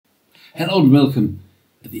Hello and welcome.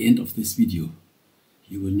 At the end of this video,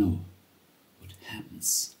 you will know what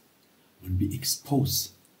happens when we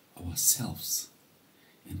expose ourselves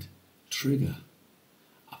and trigger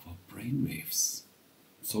our brainwaves.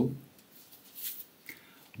 So,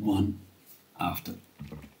 one after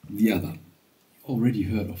the other. You already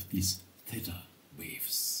heard of these theta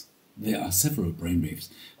waves. There are several brainwaves,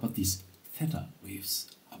 but these theta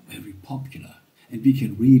waves are very popular. And we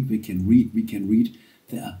can read.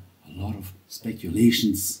 There are a lot of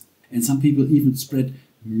speculations, and some people even spread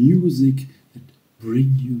music that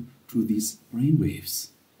bring you to these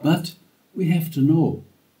brainwaves. But we have to know,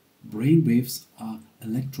 brainwaves are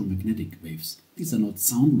electromagnetic waves. These are not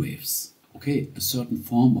sound waves. Okay, a certain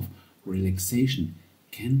form of relaxation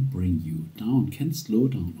can bring you down, can slow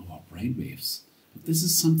down our brainwaves. But this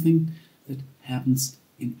is something that happens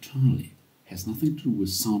internally. It has nothing to do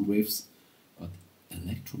with sound waves, but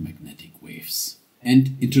electromagnetic waves.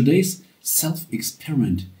 And in today's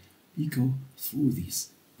self-experiment, we go through these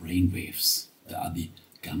brain waves. There are the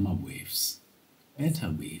gamma waves,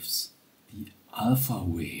 beta waves, the alpha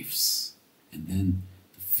waves, and then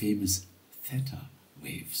the famous theta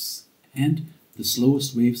waves. And the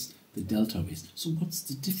slowest waves, the delta waves. So what's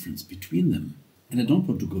the difference between them? And I don't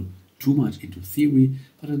want to go too much into theory,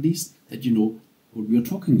 but at least that you know what we are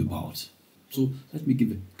talking about. So let me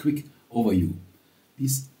give a quick overview.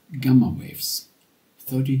 These gamma waves,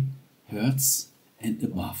 30 Hertz and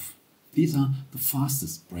above. These are the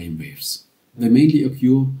fastest brain waves. They mainly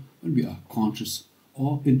occur when we are conscious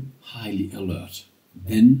or in highly alert.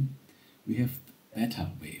 Then we have beta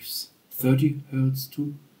waves, 30 Hertz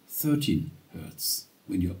to 13 Hertz.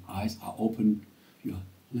 When your eyes are open, you are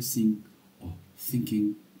listening or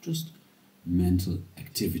thinking, just mental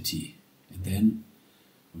activity. And then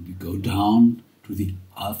when we go down to the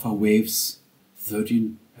alpha waves,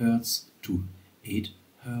 13 Hertz to 8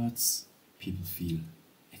 Hertz, people feel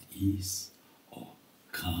at ease or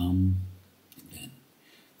calm. And then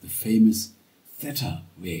the famous theta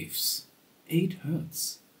waves, 8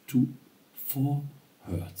 Hertz to 4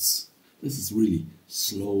 Hertz. This is really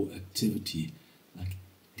slow activity, like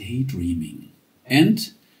daydreaming.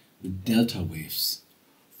 And the delta waves,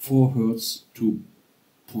 4 Hertz to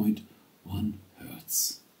 0.1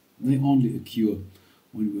 Hertz. They only occur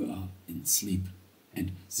when we are in sleep.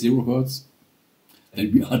 And 0 Hertz,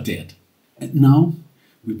 then we are dead. And now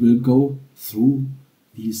we will go through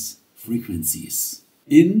these frequencies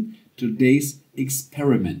in today's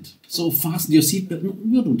experiment. So fasten your seatbelt. No,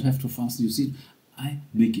 you don't have to fasten your seat. I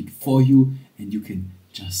make it for you and you can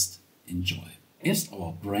just enjoy. As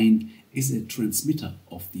our brain is a transmitter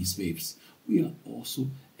of these waves, we are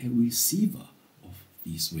also a receiver of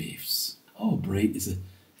these waves. Our brain is a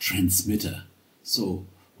transmitter. So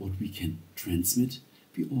what we can transmit,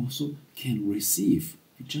 we also can receive.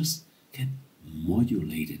 We just can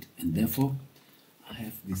modulate it. And therefore, I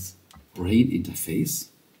have this brain interface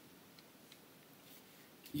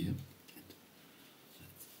here. And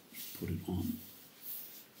let's put it on.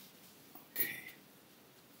 Okay.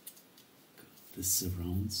 This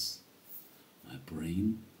surrounds my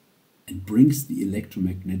brain and brings the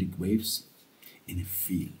electromagnetic waves in a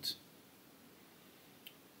field.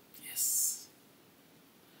 Yes.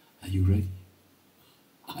 Are you ready?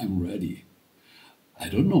 I'm ready. I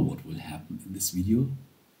don't know what will happen in this video.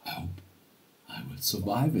 I hope I will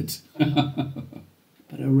survive it.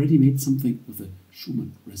 But I already made something with the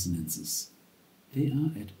Schumann resonances. They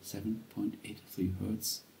are at 7.83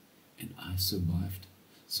 Hertz and I survived.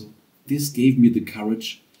 So this gave me the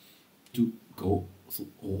courage to go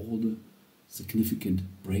through all the significant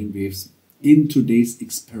brain waves in today's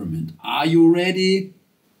experiment. Are you ready?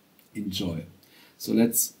 Enjoy. So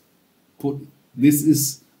let's put, this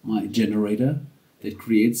is my generator that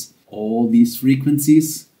creates all these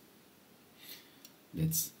frequencies.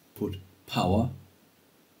 Let's put power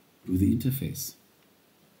to the interface.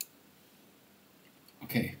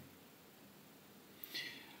 Okay.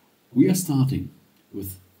 We are starting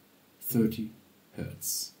with 30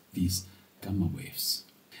 Hertz, these gamma waves.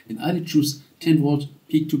 And I did choose 10 volt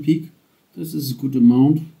peak to peak. This is a good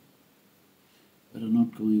amount. Better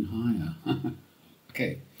not going higher.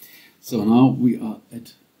 Okay. So now we are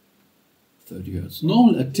at 30 Hertz.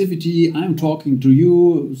 Normal activity, I'm talking to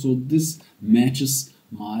you, so this matches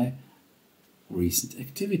my recent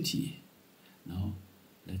activity. Now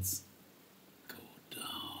let's go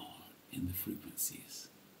down in the frequencies.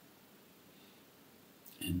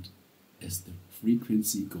 And as the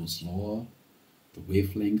frequency goes lower, the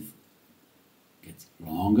wavelength gets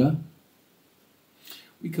longer.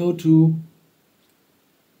 We go to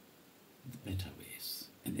the beta waves.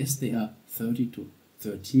 And as they are 30 to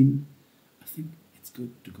 13, I think it's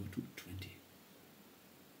good to go to 20.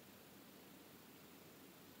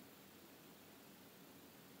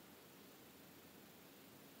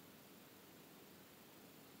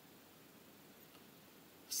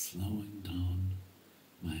 Slowing down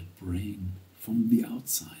my brain from the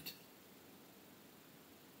outside.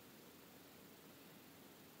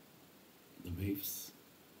 The waves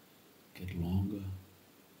get longer,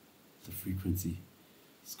 the frequency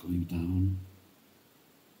is going down.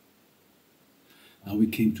 Now we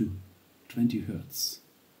came to 20 Hertz.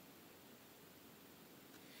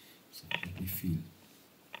 So let me feel.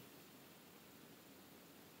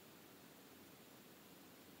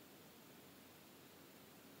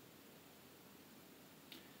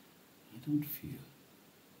 I don't feel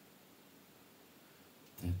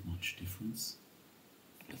that much difference.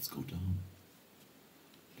 Let's go down.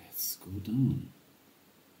 Let's go down.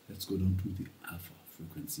 Let's go down to the alpha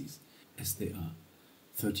frequencies. As they are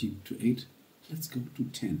 13 to 8, let's go to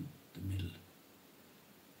 10, the middle.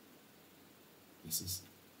 This is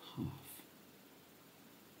half.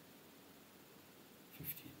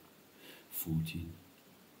 15, 14,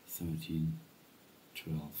 13,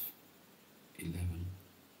 12, 11,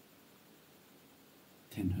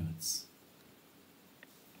 10 Hertz.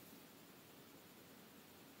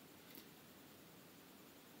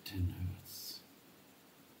 10 Hertz.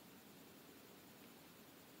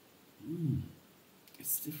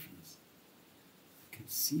 It's different. I can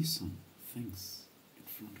see some things in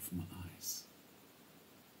front of my eyes.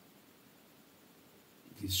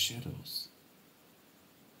 These shadows.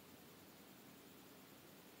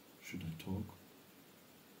 Should I talk?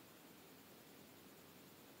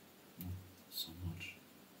 Not so much.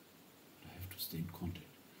 But I have to stay in contact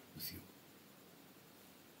with you.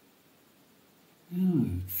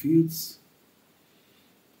 Yeah, it feels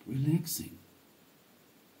relaxing.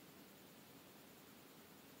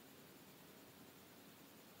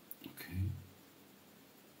 Okay.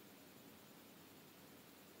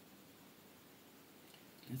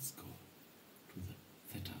 Let's go to the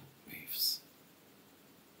theta waves.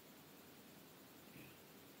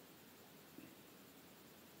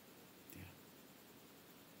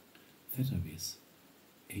 Theta waves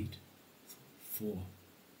 8 to 4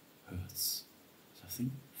 Hertz. So I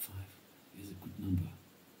think 5 is a good number.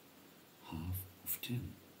 Half of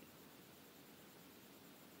 10.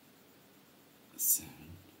 7,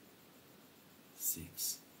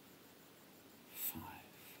 6, 5.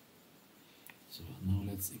 So now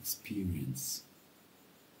let's experience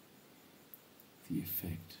the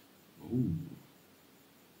effect. Oh,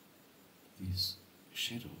 these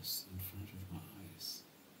shadows in front of my eyes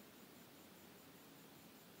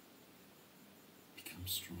become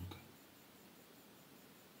stronger.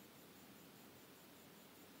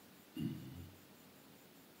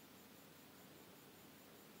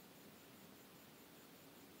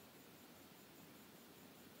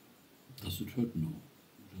 Does it hurt? No,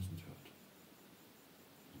 it doesn't hurt.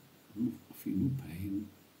 I feel no pain.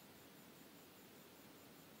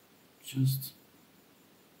 Just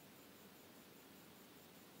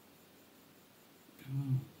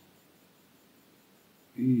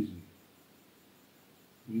easy.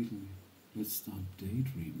 Really, let's start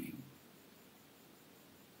daydreaming.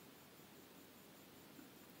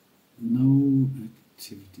 No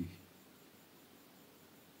activity.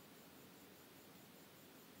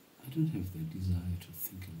 I don't have that desire to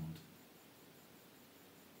think a lot.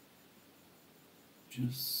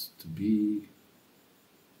 Just to be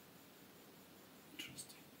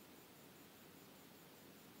interesting.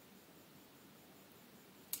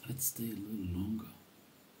 Let's stay a little longer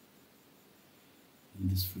in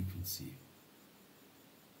this frequency.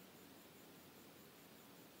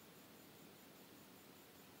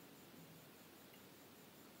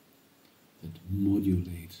 That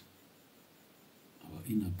modulate our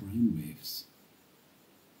inner brain waves.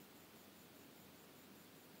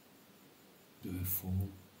 Do I fall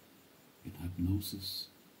in hypnosis?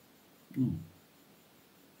 No.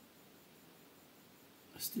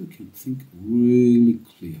 I still can think really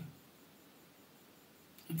clear.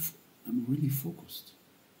 I'm really focused.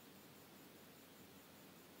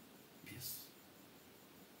 Yes.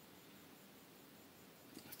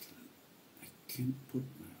 I can put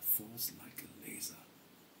my thoughts like a laser.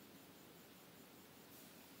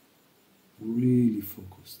 Really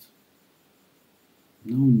focused.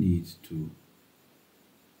 No need to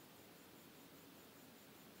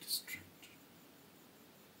distract.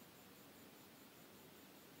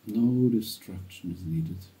 No distraction is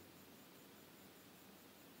needed.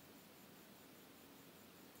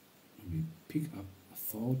 When we pick up a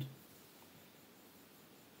thought,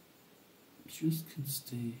 we just can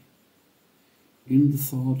stay in the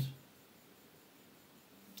thought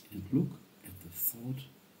and look at the thought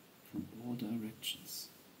from all directions,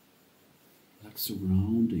 like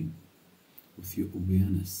surrounding with your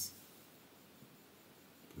awareness.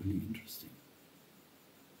 Really interesting.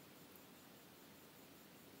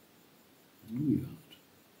 And we are at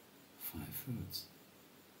 5 Hertz.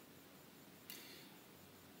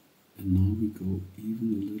 And now we go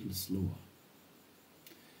even a little slower.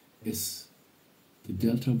 As the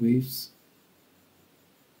delta waves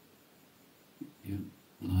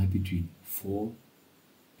lie between 4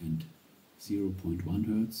 and 0.1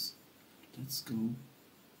 Hertz, let's go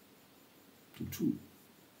to 2.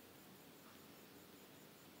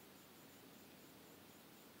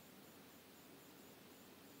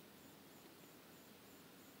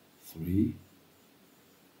 Three,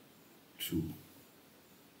 2.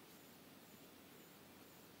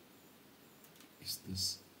 Is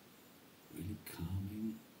this really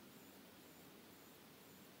calming?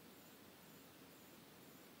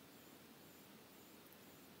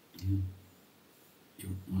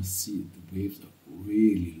 You must see the waves are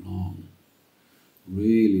really long,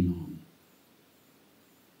 really long.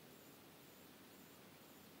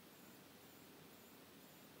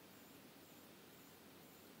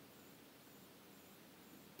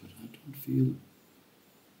 But I don't feel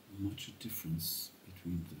much a difference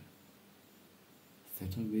between the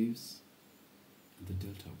theta waves and the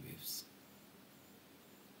delta waves.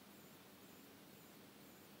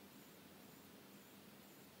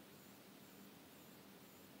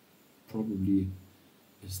 Probably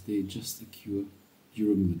as they just occur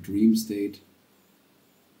during the dream state,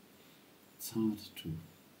 it's hard to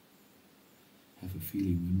have a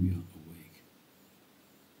feeling when we are awake.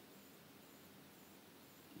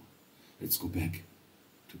 Let's go back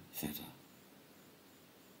to theta.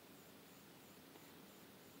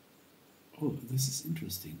 Oh, this is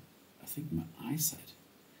interesting. I think my eyesight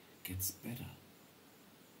gets better.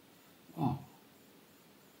 Wow.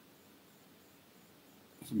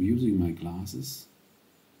 As I'm using my glasses.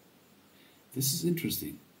 This is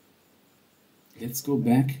interesting. Let's go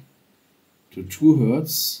back to 2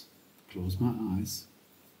 Hertz. Close my eyes.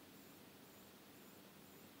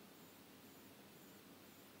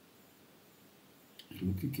 And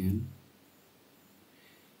look again.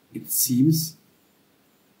 It seems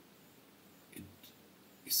it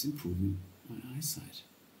is improving my eyesight.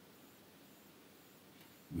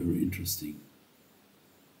 Very interesting.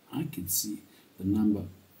 I can see the number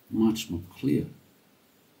much more clear.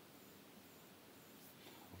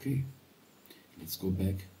 Okay, let's go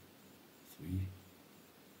back 3,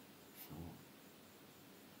 4,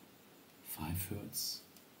 5 Hertz.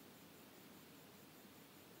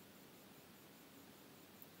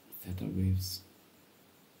 Theta waves.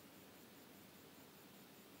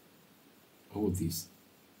 Oh, these,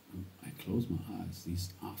 I close my eyes,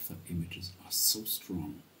 these after images are so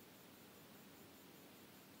strong.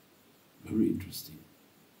 Very interesting.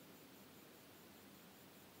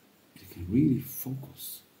 You can really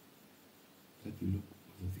focus. Let me look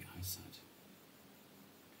over the eyesight.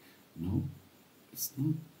 No, it's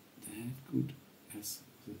not that good as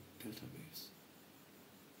the delta waves.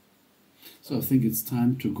 So I think it's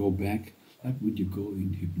time to go back, like when you go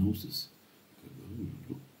in hypnosis.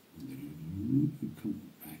 You come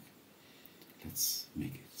back. Let's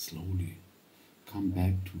make it slowly. Come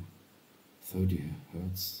back to 30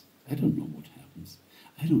 Hertz. I don't know what happens.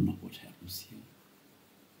 I don't know what happens here.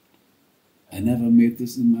 I never made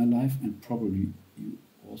this in my life, and probably you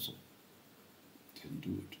also can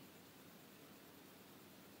do it.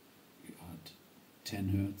 We are at 10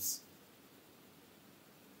 Hertz.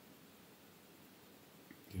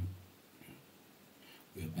 Yeah.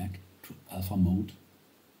 We are back to alpha mode.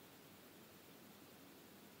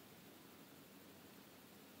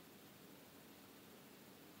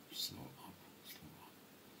 Slow up, slow up,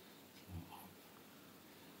 slow up.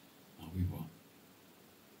 Now we were.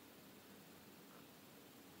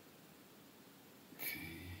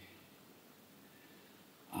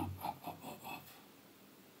 Up.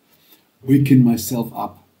 Waking myself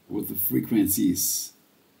up with the frequencies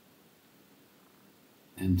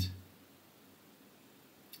and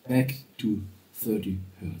back to 30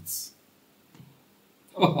 Hertz.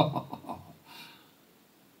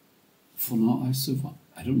 For now I survive.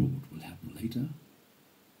 I don't know what will happen later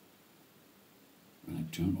when I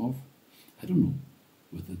turn off. I don't know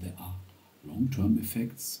whether there are long-term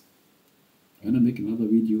effects. When I make another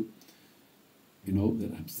video, you know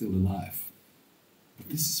that I'm still alive. But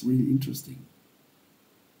this is really interesting.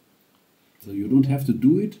 So you don't have to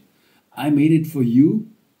do it. I made it for you.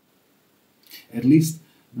 At least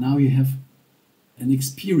now you have an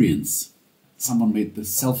experience. Someone made the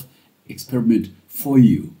self-experiment for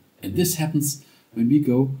you. And this happens when we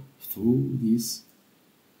go through these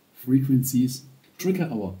frequencies, trigger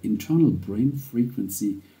our internal brain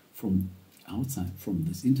frequency from outside, from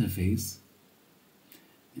this interface,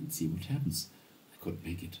 and see what happens. I could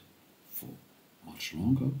make it for much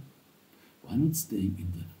longer. Why not staying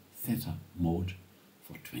in the theta mode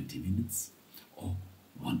for 20 minutes or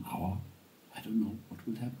 1 hour? I don't know what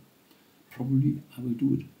will happen. Probably I will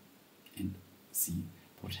do it and see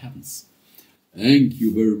what happens. Thank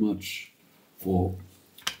you very much for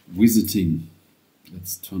visiting.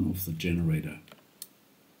 Let's turn off the generator.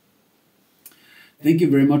 Thank you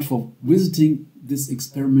very much for visiting this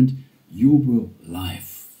experiment. You were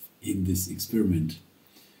live in this experiment.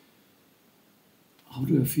 How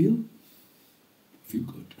do I feel? I feel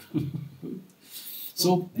good.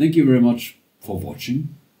 So, thank you very much for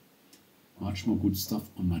watching. Much more good stuff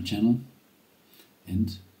on my channel.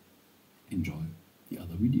 And enjoy the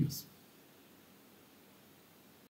other videos.